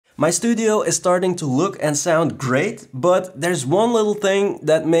My studio is starting to look and sound great, but there's one little thing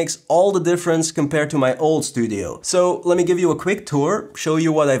that makes all the difference compared to my old studio. So let me give you a quick tour, show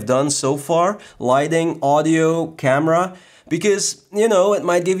you what I've done so far, lighting, audio, camera, because, you know, it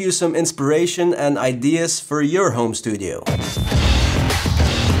might give you some inspiration and ideas for your home studio.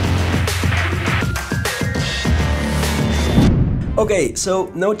 Okay,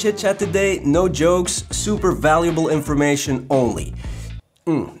 so no chit chat today, no jokes, super valuable information only.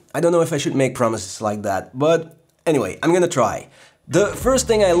 I don't know if I should make promises like that, but anyway, I'm gonna try. The first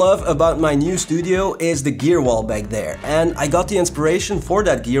thing I love about my new studio is the gear wall back there, and I got the inspiration for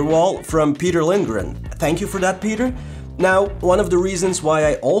that gear wall from Peter Lindgren. Thank you for that, Peter. Now, one of the reasons why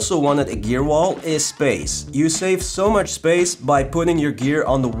I also wanted a gear wall is space. You save so much space by putting your gear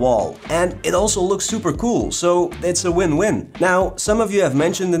on the wall, and it also looks super cool, so it's a win-win. Now, some of you have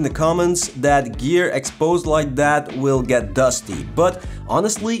mentioned in the comments that gear exposed like that will get dusty, but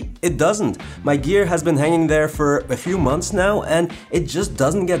honestly, it doesn't. My gear has been hanging there for a few months now, and it just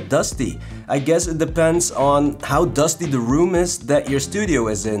doesn't get dusty. I guess it depends on how dusty the room is that your studio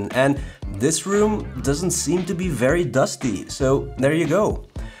is in, and this room doesn't seem to be very dusty, so there you go.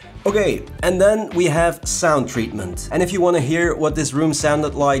 Okay, and then we have sound treatment. And if you want to hear what this room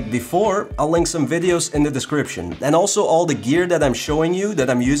sounded like before, I'll link some videos in the description. And also all the gear that I'm showing you, that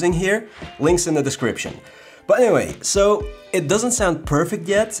I'm using here, links in the description. But anyway, so it doesn't sound perfect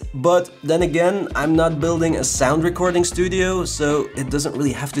yet, but then again, I'm not building a sound recording studio, so it doesn't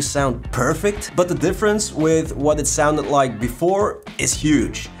really have to sound perfect. But the difference with what it sounded like before is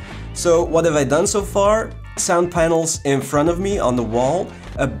huge. So what have I done so far? Sound panels in front of me on the wall,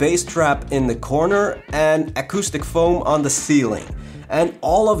 a bass trap in the corner, and acoustic foam on the ceiling. And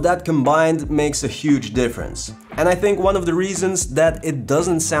all of that combined makes a huge difference. And I think one of the reasons that it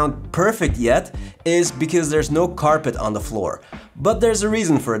doesn't sound perfect yet is because there's no carpet on the floor. But there's a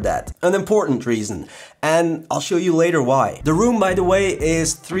reason for that, an important reason, and I'll show you later why. The room, by the way,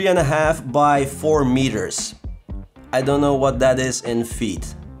 is 3.5 by 4 meters. I don't know what that is in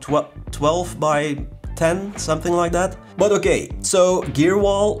feet. 12 by 10, something like that. But okay, so gear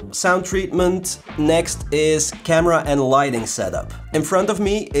wall, sound treatment, next is camera and lighting setup. In front of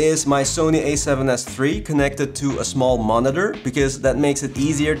me is my Sony a7S III connected to a small monitor, because that makes it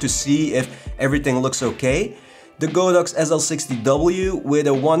easier to see if everything looks okay. The Godox SL60W with a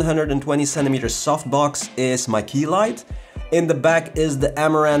 120cm softbox is my key light. In the back is the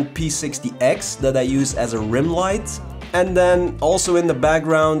Amaran P60X that I use as a rim light. And then also in the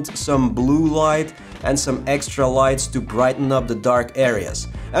background some blue light and some extra lights to brighten up the dark areas.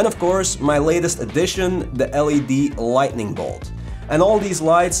 And of course my latest addition, the LED lightning bolt. And all these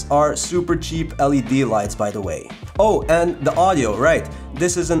lights are super cheap LED lights, by the way. Oh, and the audio, right.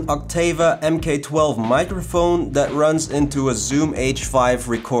 This is an Octava MK12 microphone that runs into a Zoom H5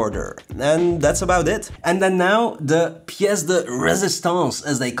 recorder. And that's about it. And then now the pièce de résistance,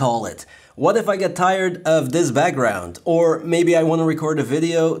 as they call it. What if I get tired of this background? Or maybe I want to record a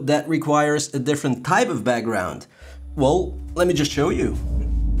video that requires a different type of background? Well, let me just show you.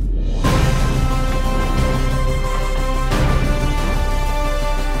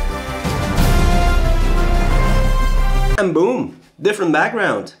 And boom, different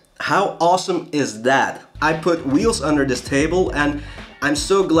background. How awesome is that? I put wheels under this table, and I'm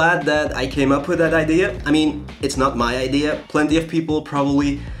so glad that I came up with that idea. I mean, it's not my idea. Plenty of people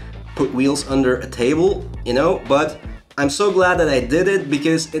probably put wheels under a table, you know, but I'm so glad that I did it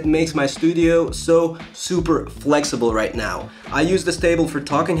because it makes my studio so super flexible right now. I use this table for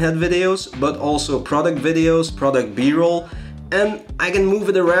talking head videos, but also product videos, product B-roll, and I can move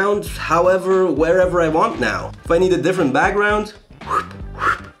it around however, wherever I want now. If I need a different background,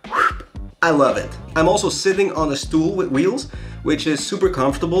 I love it. I'm also sitting on a stool with wheels, which is super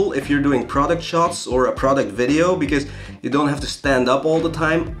comfortable if you're doing product shots or a product video, because you don't have to stand up all the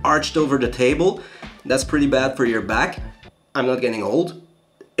time, arched over the table. That's pretty bad for your back. I'm not getting old.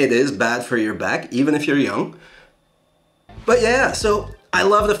 It is bad for your back, even if you're young. But yeah, so I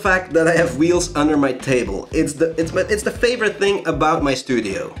love the fact that I have wheels under my table. It's the favorite thing about my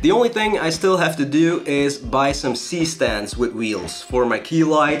studio. The only thing I still have to do is buy some C-stands with wheels for my key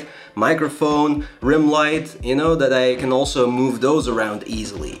light, microphone, rim light, you know, that I can also move those around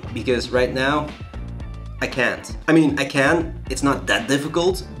easily. Because right now, I can't. I mean, I can, it's not that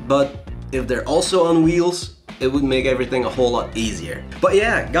difficult, but if they're also on wheels, it would make everything a whole lot easier. But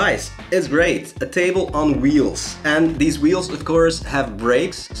yeah, guys, it's great. A table on wheels. And these wheels, of course, have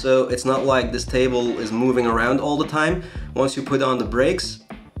brakes, so it's not like this table is moving around all the time. Once you put on the brakes,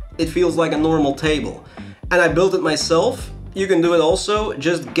 it feels like a normal table. And I built it myself. You can do it also.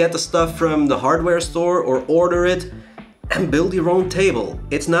 Just get the stuff from the hardware store or order it. and build your own table.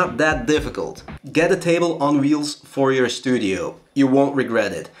 It's not that difficult. Get a table on wheels for your studio. You won't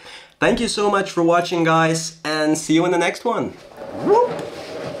regret it. Thank you so much for watching, guys, and see you in the next one. Woo!